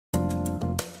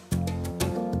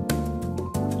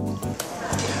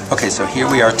Okay, so here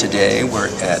we are today. We're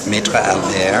at Maître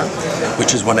Albert,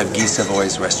 which is one of Guy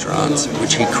Savoy's restaurants,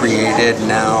 which he created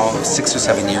now 6 or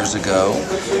 7 years ago.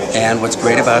 And what's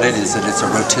great about it is that it's a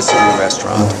rotisserie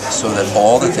restaurant, so that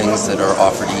all the things that are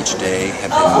offered each day have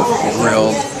been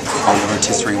grilled on the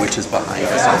rotisserie, which is behind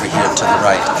us over here to the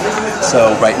right.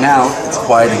 So right now, it's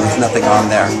quiet and there's nothing on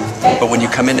there. But when you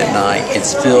come in at night,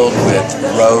 it's filled with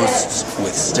roasts,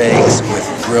 with steaks,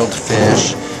 with grilled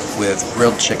fish, with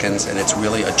grilled chickens, and it's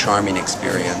really a charming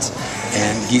experience.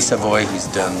 And Guy Savoy, who's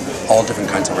done all different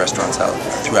kinds of restaurants out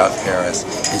throughout Paris,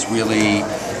 is really,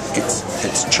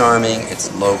 it's charming, it's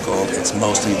local, it's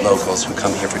mostly locals who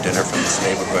come here for dinner from this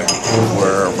neighborhood.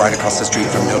 We're right across the street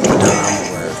from Notre Dame,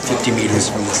 we're 50 meters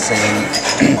from the Seine.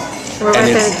 We're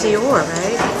right at Dior,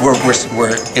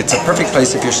 right? It's a perfect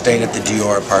place if you're staying at the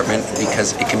Dior apartment,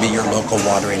 because it can be your local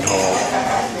watering hole.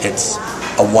 It's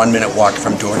a 1-minute walk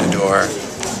from door to door.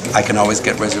 I can always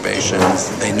get reservations.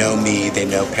 They know me, they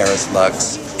know Paris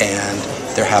Luxe,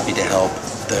 and they're happy to help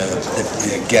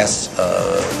the guests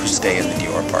who stay in the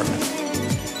Dior apartment.